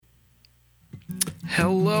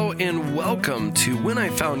Hello and welcome to When I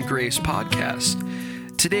Found Grace podcast.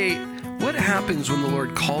 Today, what happens when the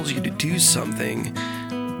Lord calls you to do something,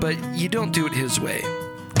 but you don't do it His way?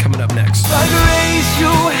 Coming up next. By grace you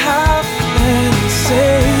have been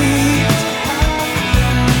saved.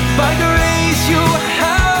 By grace you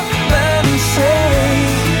have been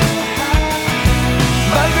saved.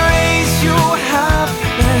 By grace you have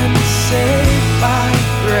been saved. By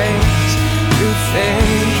grace through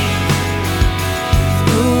faith.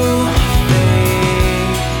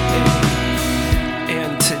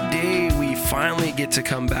 And today we finally get to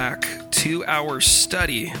come back to our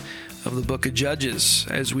study of the book of Judges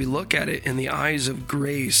as we look at it in the eyes of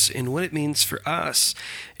grace and what it means for us.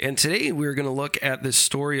 And today we're going to look at the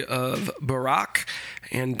story of Barak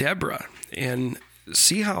and Deborah and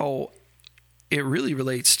see how it really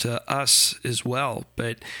relates to us as well.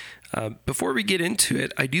 But before we get into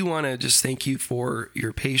it, I do want to just thank you for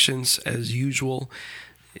your patience as usual.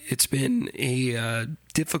 It's been a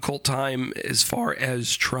difficult time as far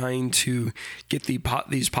as trying to get these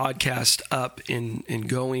podcasts up and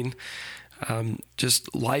going.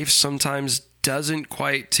 Just life sometimes doesn't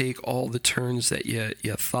quite take all the turns that you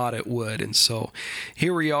thought it would. And so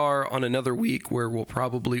here we are on another week where we'll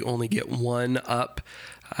probably only get one up.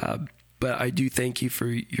 But I do thank you for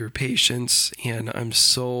your patience, and I'm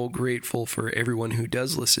so grateful for everyone who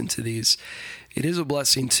does listen to these. It is a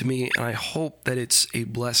blessing to me, and I hope that it's a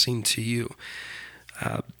blessing to you.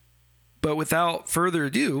 But without further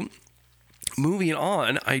ado, moving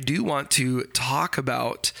on, I do want to talk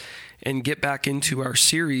about and get back into our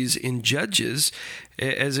series in Judges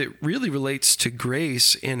as it really relates to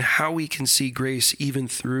grace and how we can see grace even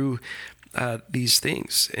through these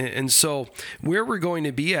things. And so where we're going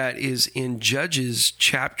to be at is in Judges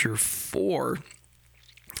chapter 4.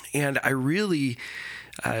 And I really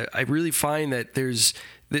find that this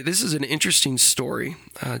is an interesting story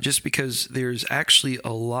just because there's actually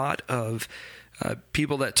a lot of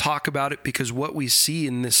people that talk about it, because what we see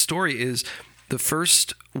in this story is the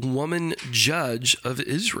first woman judge of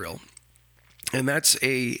Israel. And that's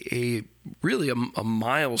a really a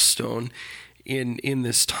milestone in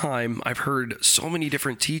this time. I've heard so many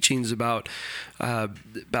different teachings about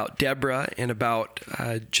Deborah and about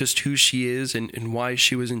just who she is and why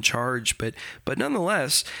she was in charge, but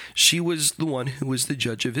nonetheless, she was the one who was the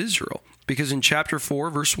judge of Israel. Because in chapter 4,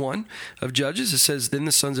 verse 1 of Judges, it says, "Then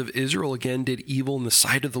the sons of Israel again did evil in the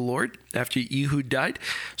sight of the Lord after Ehud died."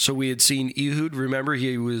 So we had seen Ehud, remember,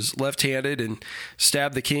 he was left-handed and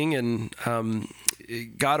stabbed the king and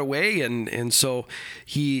got away, and so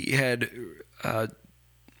he had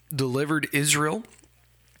delivered Israel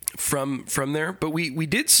from there. But we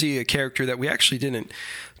did see a character that we actually didn't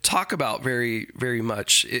talk about very, very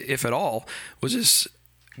much, if at all, was this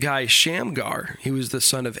guy Shamgar. He was the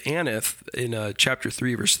son of Anath in chapter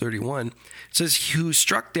 3, verse 31. It says, "Who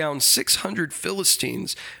struck down 600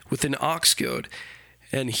 Philistines with an ox goad,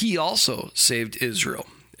 and he also saved Israel."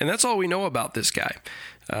 And that's all we know about this guy.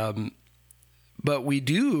 But we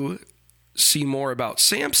do see more about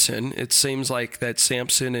Samson. It seems like that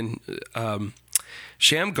Samson and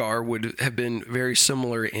Shamgar would have been very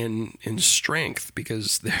similar in strength,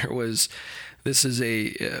 because this is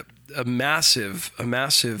a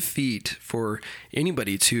massive feat for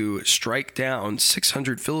anybody to strike down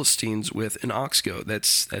 600 Philistines with an ox goad.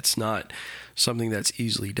 That's not something that's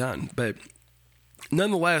easily done. But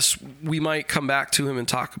nonetheless, we might come back to him and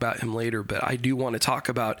talk about him later, but I do want to talk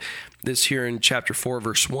about this here in chapter 4,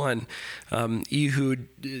 verse 1.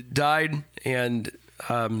 Ehud died, and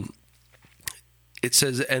it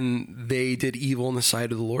says, "And they did evil in the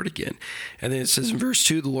sight of the Lord again." And then it says in verse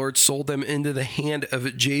 2, "The Lord sold them into the hand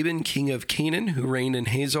of Jabin, king of Canaan, who reigned in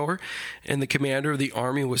Hazor, and the commander of the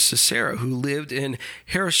army was Sisera, who lived in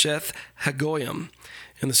Harosheth Hagoyim.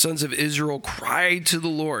 And the sons of Israel cried to the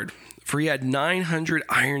Lord, for he had 900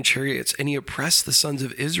 iron chariots, and he oppressed the sons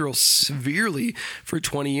of Israel severely for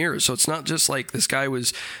 20 years. So it's not just like this guy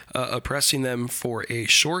was oppressing them for a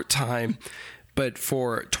short time, but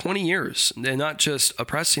for 20 years, and not just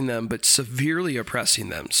oppressing them, but severely oppressing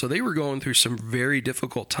them. So they were going through some very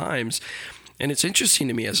difficult times. And it's interesting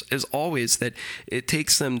to me, as always, that it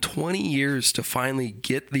takes them 20 years to finally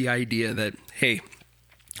get the idea that, hey,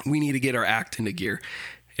 we need to get our act into gear,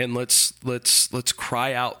 and let's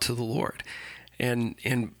cry out to the Lord. And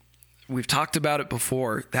we've talked about it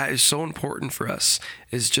before. That is so important for us,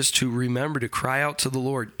 is just to remember to cry out to the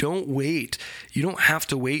Lord. Don't wait. You don't have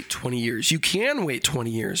to wait 20 years. You can wait 20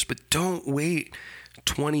 years, but don't wait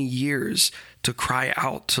 20 years to cry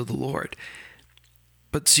out to the Lord.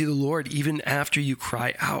 But see, the Lord, even after you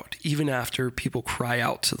cry out, even after people cry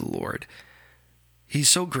out to the Lord, He's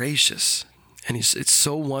so gracious. And it's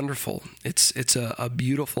so wonderful. It's a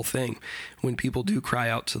beautiful thing when people do cry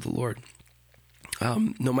out to the Lord,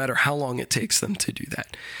 no matter how long it takes them to do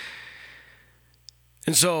that.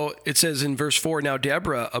 And so it says in verse 4, now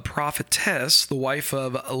Deborah, a prophetess, the wife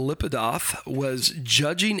of Lapidoth, was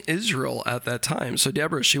judging Israel at that time. So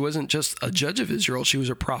Deborah, she wasn't just a judge of Israel, she was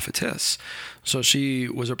a prophetess. So she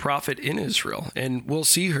was a prophet in Israel. And we'll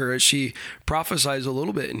see her as she prophesies a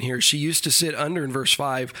little bit in here. She used to sit under, in verse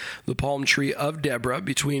 5, the palm tree of Deborah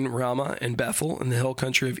between Ramah and Bethel in the hill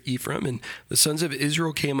country of Ephraim. And the sons of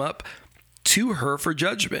Israel came up to her for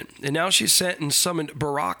judgment. And now she sent and summoned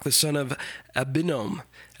Barak, the son of Abinom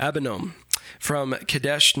from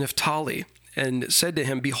Kadesh Naphtali, and said to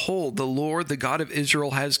him, behold, the Lord, the God of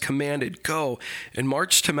Israel, has commanded, go and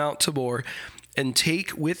march to Mount Tabor, and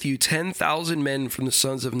take with you 10,000 men from the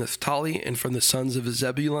sons of Naphtali and from the sons of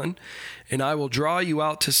Zebulun, and I will draw you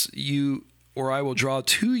out to you, or I will draw out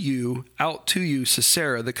to you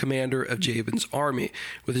Sisera, the commander of Jabin's army,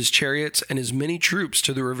 with his chariots and his many troops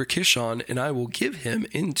to the river Kishon, and I will give him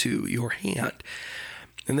into your hand.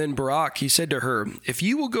 And then Barak, he said to her, if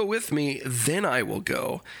you will go with me, then I will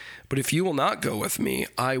go. But if you will not go with me,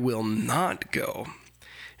 I will not go.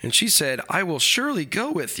 And she said, I will surely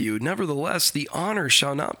go with you. Nevertheless, the honor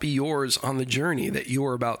shall not be yours on the journey that you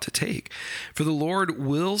are about to take. For the Lord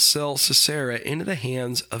will sell Sisera into the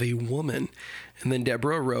hands of a woman. And then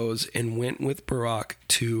Deborah arose and went with Barak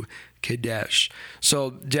to Kadesh. So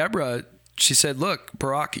Deborah, she said, look,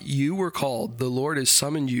 Barak, you were called. The Lord has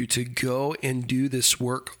summoned you to go and do this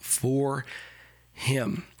work for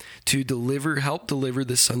him, to help deliver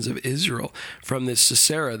the sons of Israel from this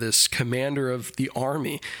Sisera, this commander of the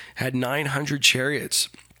army, had 900 chariots.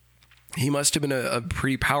 He must have been a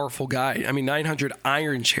pretty powerful guy. I mean, 900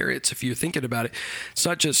 iron chariots, if you're thinking about it. It's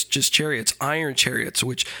not just chariots, iron chariots,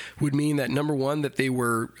 which would mean that, number one, that they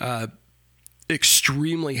were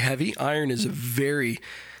extremely heavy. Iron is a very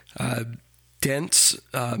dense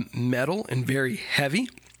metal and very heavy.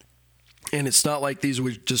 And it's not like these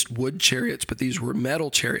were just wood chariots, but these were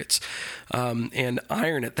metal chariots, and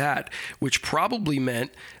iron at that, which probably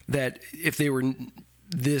meant that if they were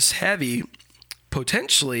this heavy,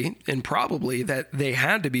 potentially and probably that they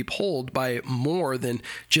had to be pulled by more than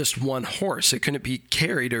just one horse. It couldn't be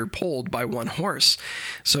carried or pulled by one horse.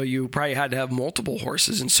 So you probably had to have multiple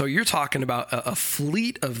horses. And so you're talking about a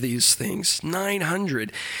fleet of these things,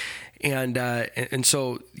 900. And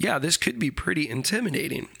so, yeah, this could be pretty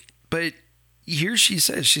intimidating. But here she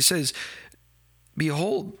says,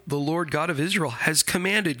 behold, the Lord God of Israel has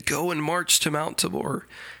commanded, go and march to Mount Tabor.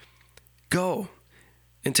 Go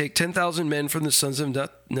and take 10,000 men from the sons of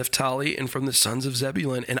Naphtali and from the sons of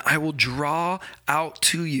Zebulun, and I will draw out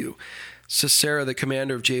to you Sisera, the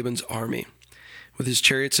commander of Jabin's army, with his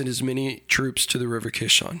chariots and his many troops to the river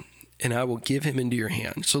Kishon, and I will give him into your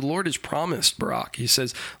hand. So the Lord has promised Barak. He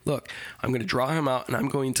says, look, I'm going to draw him out, and I'm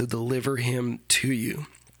going to deliver him to you.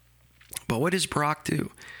 But what does Barak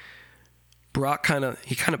do? Barak kind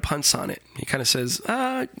of punts on it. He kind of says,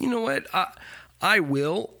 you know what? I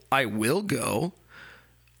will go,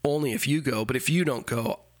 only if you go. But if you don't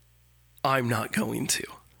go, I'm not going to.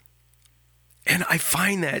 And I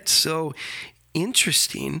find that so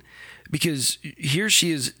interesting because here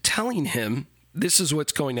she is telling him, this is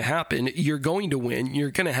what's going to happen. You're going to win.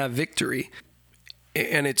 You're going to have victory.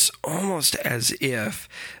 And it's almost as if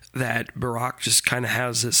that Barak just kind of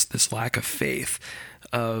has this lack of faith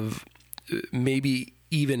of maybe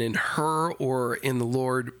even in her or in the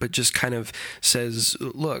Lord, but just kind of says,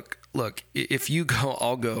 look, if you go,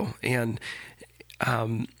 I'll go. And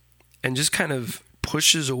just kind of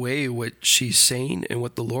pushes away what she's saying and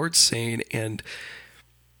what the Lord's saying, and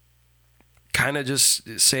kind of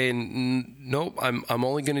just saying, nope, I'm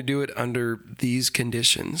only going to do it under these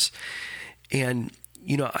conditions. And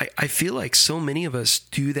you know, I feel like so many of us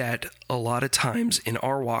do that a lot of times in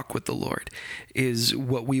our walk with the Lord, is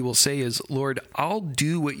what we will say is, Lord, I'll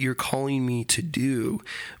do what you're calling me to do,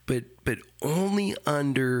 but only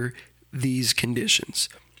under these conditions.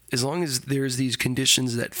 As long as there's these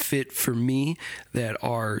conditions that fit for me, that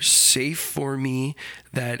are safe for me,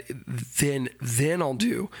 that then I'll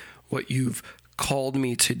do what you've called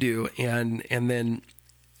me to do, and then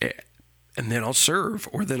I'll serve,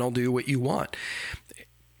 or then I'll do what you want.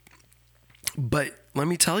 But let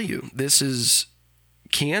me tell you, this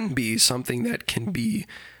can be something that can be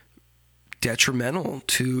detrimental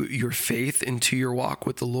to your faith and to your walk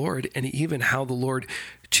with the Lord, and even how the Lord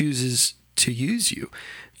chooses to use you.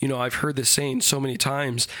 You know, I've heard this saying so many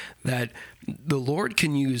times that the Lord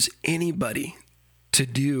can use anybody to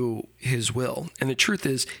do his will. And the truth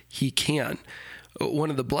is, he can. one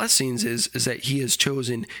of the blessings is that he has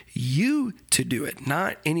chosen you to do it,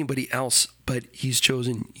 not anybody else, but he's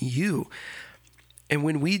chosen you. And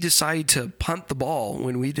when we decide to punt the ball,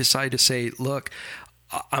 when we decide to say, look,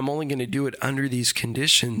 I'm only going to do it under these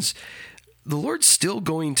conditions, the Lord's still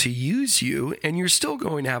going to use you, and you're still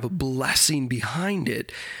going to have a blessing behind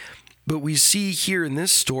it. But we see here in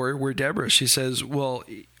this story where Deborah, she says, well,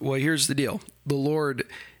 here's the deal. The Lord,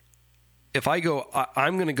 if I go,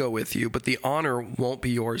 I'm going to go with you, but the honor won't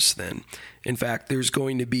be yours then. In fact, there's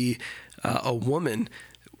going to be a woman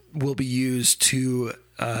will be used to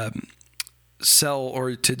sell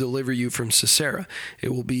or to deliver you from Sisera.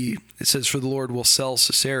 It says, for the Lord will sell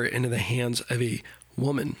Sisera into the hands of a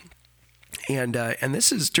woman. And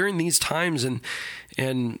this is during these times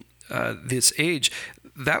and this age,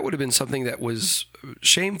 that would have been something that was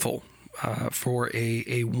shameful for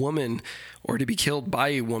a woman, or to be killed by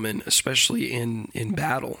a woman, especially in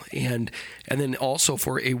battle. And then also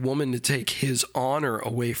for a woman to take his honor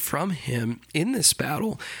away from him in this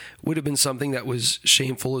battle would have been something that was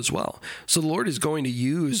shameful as well. So the Lord is going to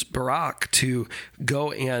use Barak to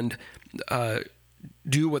go and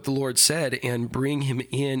do what the Lord said and bring him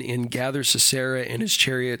in and gather Sisera and his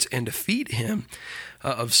chariots and defeat him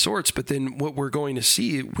of sorts. But then what we're going to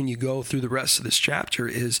see when you go through the rest of this chapter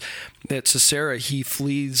is that Sisera, he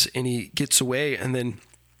flees and he gets away, and then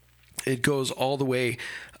it goes all the way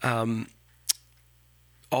down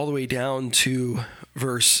to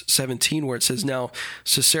verse 17, where it says, now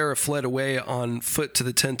Sisera fled away on foot to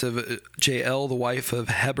the tent of Jael, the wife of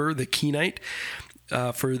Heber the Kenite,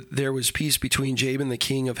 for there was peace between Jabin the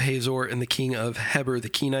king of Hazor and the king of Heber the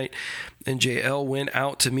Kenite. And Jael went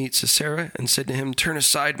out to meet Sisera and said to him, turn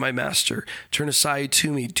aside, my master, turn aside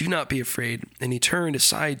to me, do not be afraid. And he turned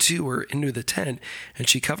aside to her into the tent, and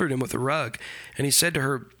she covered him with a rug. And he said to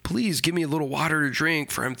her, please give me a little water to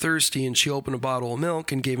drink, for I'm thirsty. And she opened a bottle of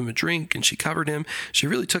milk and gave him a drink, and she covered him. She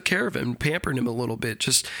really took care of him, pampered him a little bit,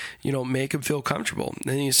 just, make him feel comfortable.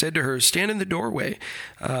 And he said to her, stand in the doorway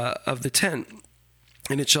of the tent.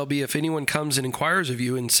 And it shall be, if anyone comes and inquires of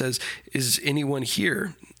you and says, is anyone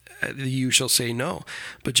here? You shall say no.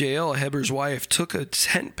 But Jael, Heber's wife, took a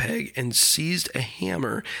tent peg and seized a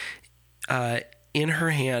hammer in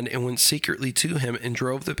her hand and went secretly to him and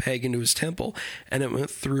drove the peg into his temple, and it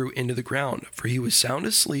went through into the ground. For he was sound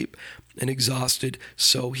asleep and exhausted,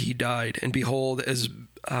 so he died. And behold, as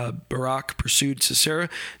Barak pursued Sisera,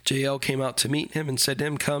 Jael came out to meet him and said to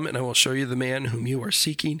him, come, and I will show you the man whom you are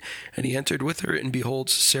seeking. And he entered with her, and behold,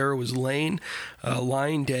 Sisera was lying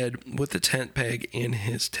dead with the tent peg in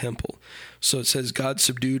his temple. So it says, God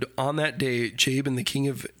subdued on that day Jabin the king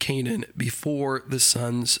of Canaan before the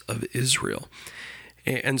sons of Israel.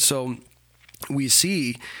 And so we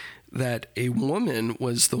see that a woman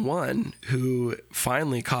was the one who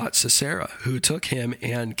finally caught Sisera, who took him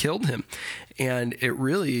and killed him. And it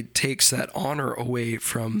really takes that honor away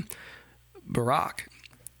from Barak.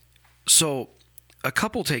 So a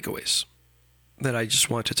couple takeaways that I just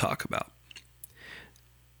want to talk about.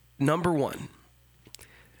 Number one,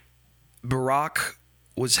 Barak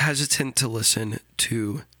was hesitant to listen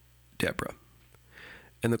to Deborah.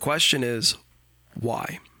 And the question is,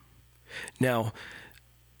 why? Now,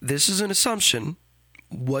 this is an assumption.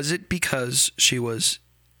 Was it because she was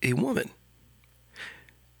a woman?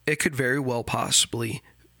 It could very well possibly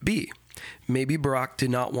be. Maybe Barak did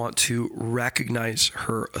not want to recognize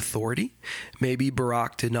her authority. Maybe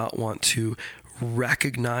Barak did not want to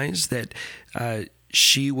recognize that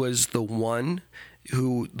she was the one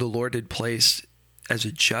who the Lord had placed as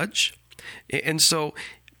a judge. And so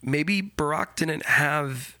maybe Barak didn't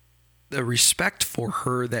have the respect for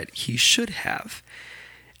her that he should have.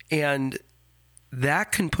 And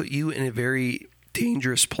that can put you in a very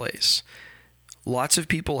dangerous place. Lots of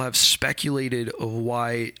people have speculated of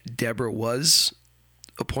why Deborah was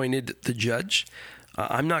appointed the judge.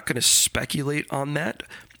 I'm not going to speculate on that,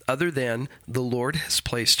 other than the Lord has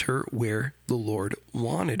placed her where the Lord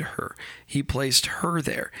wanted her. He placed her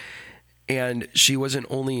there. And she wasn't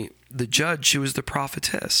only the judge, she was the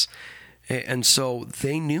prophetess. And so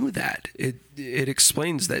they knew that. It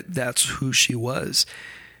explains that that's who she was.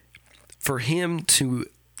 For him to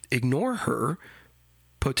ignore her,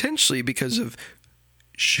 potentially because of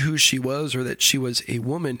who she was or that she was a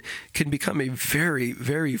woman, can become a very,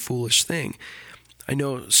 very foolish thing. I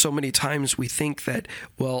know so many times we think that,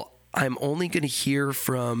 well, I'm only going to hear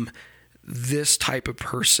from this type of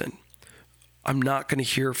person. I'm not going to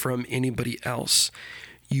hear from anybody else.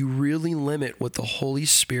 You really limit what the Holy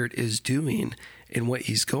Spirit is doing in what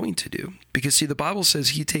he's going to do. Because see, the Bible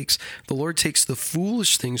says the Lord takes the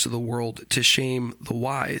foolish things of the world to shame the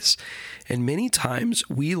wise. And many times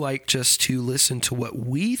we like just to listen to what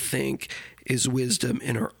we think is wisdom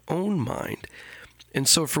in our own mind. And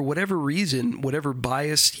so for whatever reason, whatever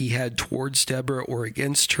bias he had towards Deborah or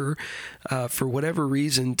against her, for whatever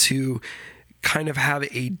reason to kind of have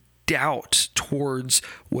a doubt towards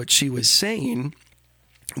what she was saying,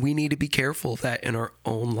 we need to be careful of that in our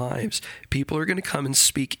own lives. People are going to come and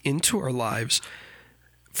speak into our lives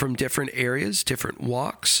from different areas, different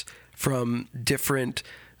walks, from different,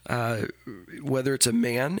 whether it's a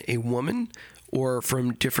man, a woman, or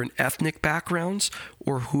from different ethnic backgrounds,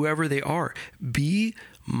 or whoever they are. Be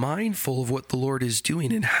mindful of what the Lord is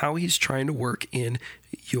doing and how he's trying to work in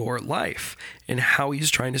your life and how he's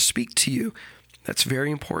trying to speak to you. That's very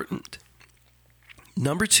important.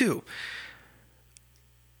 Number 2,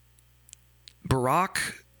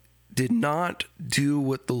 Barak did not do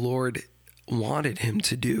what the Lord wanted him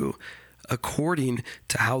to do according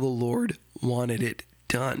to how the Lord wanted it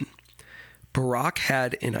done. Barak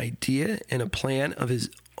had an idea and a plan of his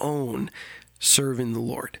own serving the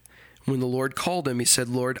Lord. When the Lord called him, he said,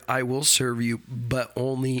 Lord, I will serve you, but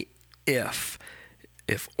only if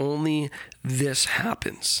only this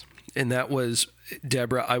happens. And that was,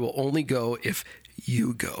 Deborah, I will only go if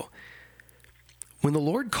you go. When the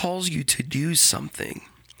Lord calls you to do something,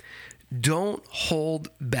 don't hold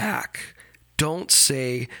back. Don't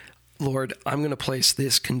say, Lord, I'm going to place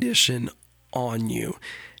this condition on you.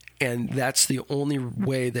 And that's the only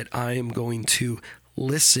way that I am going to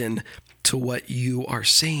listen to what you are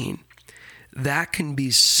saying. That can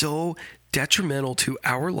be so detrimental to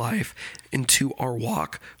our life and to our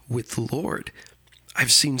walk with the Lord.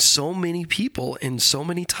 I've seen so many people, and so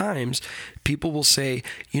many times people will say,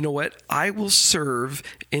 you know what, I will serve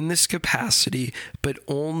in this capacity, but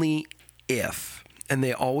only if. And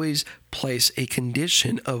they always place a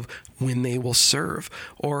condition of when they will serve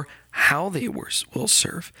or how they will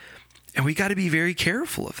serve. And we got to be very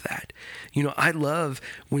careful of that. You know, I love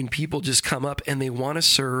when people just come up and they want to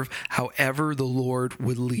serve however the Lord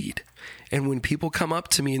would lead. And when people come up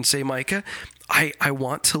to me and say, Micah, I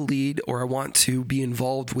want to lead, or I want to be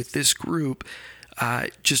involved with this group,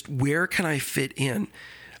 just where can I fit in?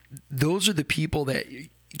 Those are the people that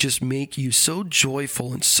just make you so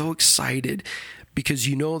joyful and so excited, because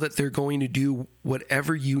you know that they're going to do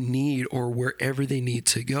whatever you need or wherever they need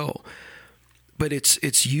to go. But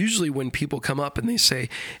it's usually when people come up and they say,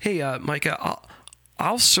 hey, Micah,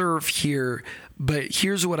 I'll serve here, but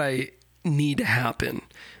here's what I need to happen.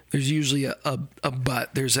 There's usually a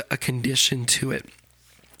but, there's a condition to it.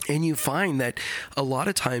 And you find that a lot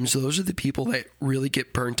of times those are the people that really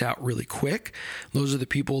get burnt out really quick. Those are the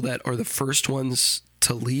people that are the first ones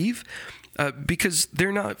to leave. Because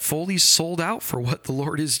they're not fully sold out for what the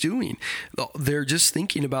Lord is doing. They're just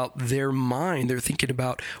thinking about their mind. They're thinking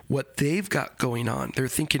about what they've got going on. They're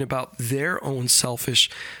thinking about their own selfish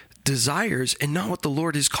desires and not what the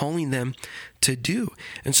Lord is calling them to do.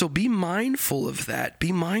 And so be mindful of that.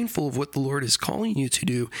 Be mindful of what the Lord is calling you to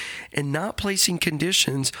do and not placing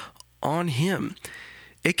conditions on Him.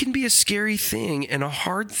 It can be a scary thing and a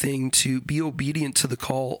hard thing to be obedient to the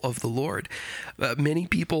call of the Lord. Many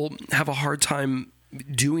people have a hard time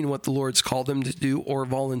doing what the Lord's called them to do or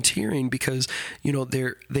volunteering because, you know,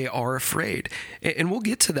 they are afraid. And we'll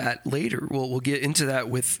get to that later. We'll get into that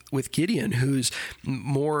with Gideon, who's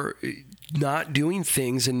more not doing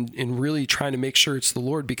things and really trying to make sure it's the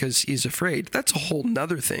Lord because he's afraid. That's a whole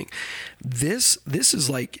nother thing. This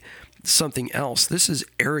is like something else. This is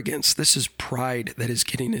arrogance. This is pride that is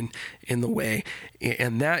getting in the way.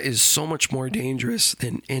 And that is so much more dangerous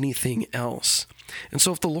than anything else. And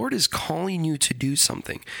so if the Lord is calling you to do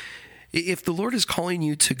something, if the Lord is calling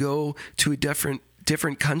you to go to a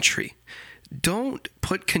different country, don't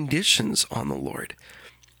put conditions on the Lord.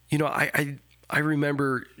 You know, I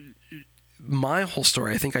remember my whole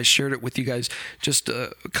story. I think I shared it with you guys just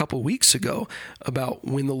a couple weeks ago about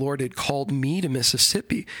when the Lord had called me to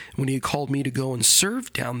Mississippi, when He had called me to go and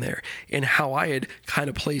serve down there, and how I had kind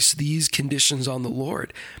of placed these conditions on the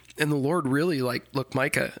Lord. And the Lord really look,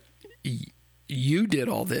 Micah, you did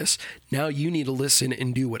all this. Now you need to listen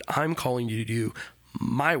and do what I'm calling you to do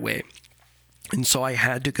my way. And so I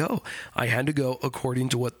had to go. I had to go according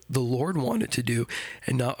to what the Lord wanted to do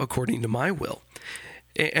and not according to my will.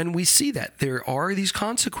 And we see that there are these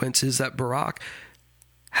consequences that Barak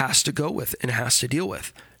has to go with and has to deal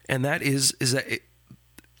with. And that is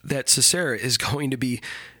that Sisera is going to be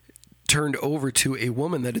turned over to a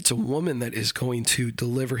woman, that it's a woman that is going to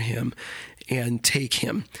deliver him and take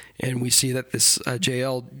him. And we see that this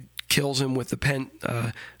Jael kills him with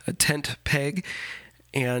a tent peg,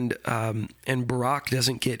 and Barak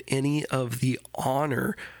doesn't get any of the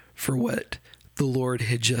honor for what the Lord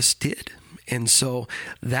had just did. And so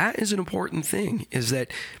that is an important thing, is that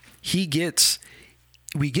we get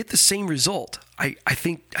the same result. I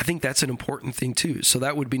think that's an important thing too. So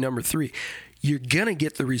that would be number 3. You're going to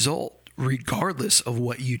get the result regardless of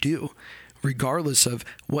what you do, regardless of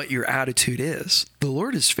what your attitude is. The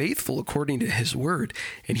Lord is faithful according to his word,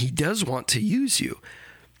 and he does want to use you.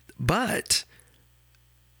 But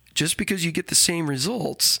just because you get the same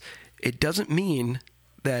results, it doesn't mean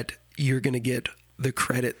that you're going to get the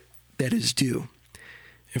credit that is due.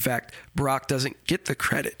 In fact, Barak doesn't get the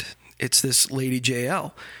credit. It's this lady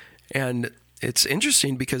Jael. And it's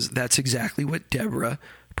interesting because that's exactly what Deborah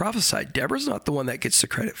prophesied. Deborah's not the one that gets the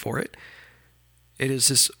credit for it. It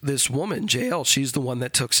is this woman, Jael. She's the one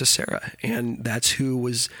that took Sisera, and that's who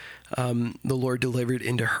was the Lord delivered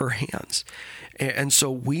into her hands. And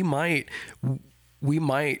so we might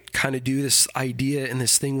kind of do this idea and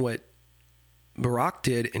this thing what Barak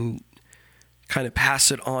did and kind of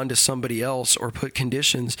pass it on to somebody else or put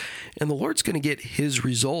conditions, and the Lord's going to get his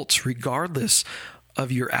results regardless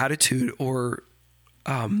of your attitude or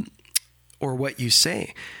what you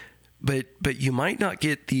say. But you might not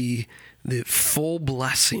get the full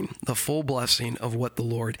blessing of what the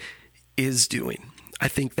Lord is doing. I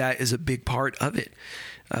think that is a big part of it.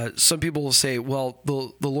 Some people will say, well,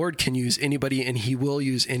 the Lord can use anybody, and he will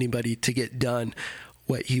use anybody to get done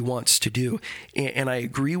what he wants to do. And I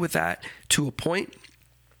agree with that to a point.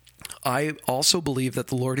 I also believe that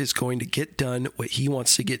the Lord is going to get done what he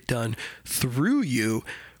wants to get done through you,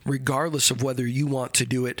 regardless of whether you want to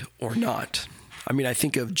do it or not. I mean, I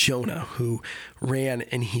think of Jonah, who ran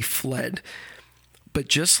and he fled. But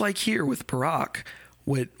just like here with Barak,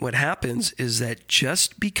 what happens is that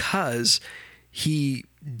just because he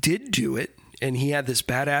did do it and he had this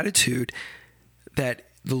bad attitude, that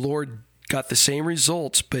the Lord got the same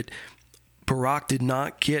results, but Barak did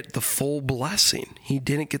not get the full blessing. He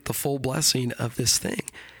didn't get the full blessing of this thing.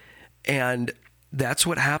 And that's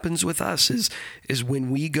what happens with us is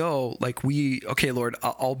when we go, like okay, Lord,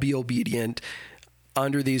 I'll be obedient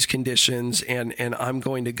under these conditions, and I'm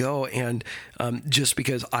going to go, and just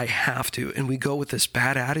because I have to, and we go with this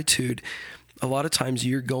bad attitude, a lot of times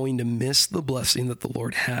you're going to miss the blessing that the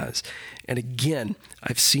Lord has. And again,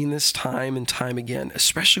 I've seen this time and time again,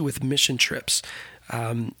 especially with mission trips.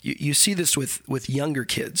 You see this with younger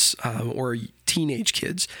kids or teenage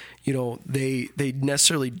kids. You know, they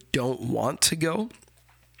necessarily don't want to go,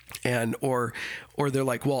 and or they're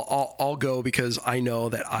like, well, I'll go because I know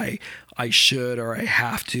that I should or I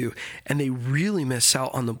have to, and they really miss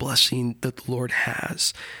out on the blessing that the Lord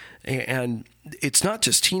has. And it's not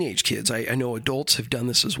just teenage kids. I know adults have done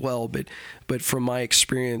this as well, but from my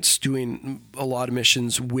experience doing a lot of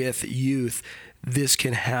missions with youth, this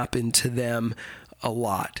can happen to them a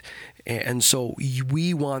lot. And so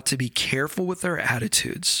we want to be careful with our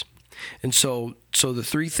attitudes. And so the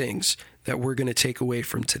 3 things that we're going to take away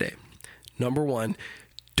from today. Number 1,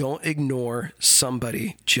 don't ignore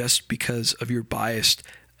somebody just because of your bias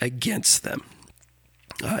against them.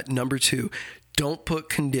 Number 2, don't put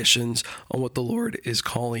conditions on what the Lord is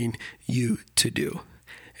calling you to do.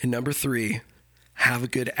 And number 3, have a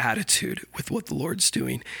good attitude with what the Lord's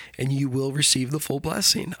doing, and you will receive the full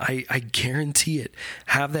blessing. I guarantee it.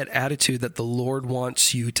 Have that attitude that the Lord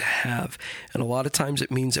wants you to have. And a lot of times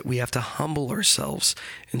it means that we have to humble ourselves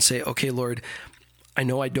and say, okay, Lord, I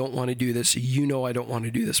know I don't want to do this. You know I don't want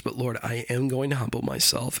to do this, but Lord, I am going to humble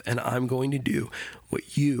myself, and I'm going to do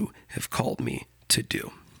what you have called me to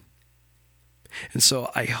do. And so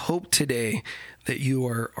I hope today that you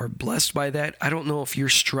are blessed by that. I don't know if you're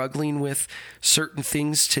struggling with certain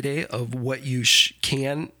things today of what you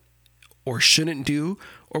can or shouldn't do,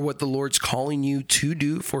 or what the Lord's calling you to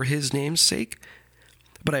do for his name's sake.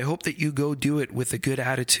 But I hope that you go do it with a good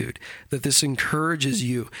attitude, that this encourages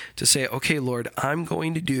you to say, okay, Lord, I'm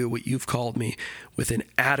going to do what you've called me with an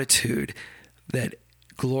attitude that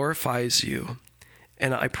glorifies you.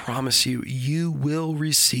 And I promise you, you will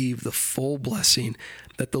receive the full blessing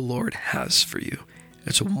that the Lord has for you.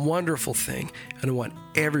 It's a wonderful thing, and I want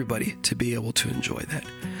everybody to be able to enjoy that.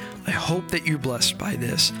 I hope that you're blessed by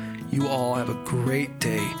this. You all have a great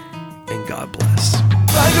day, and God bless.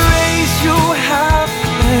 By grace you have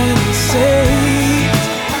been saved.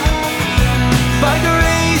 By grace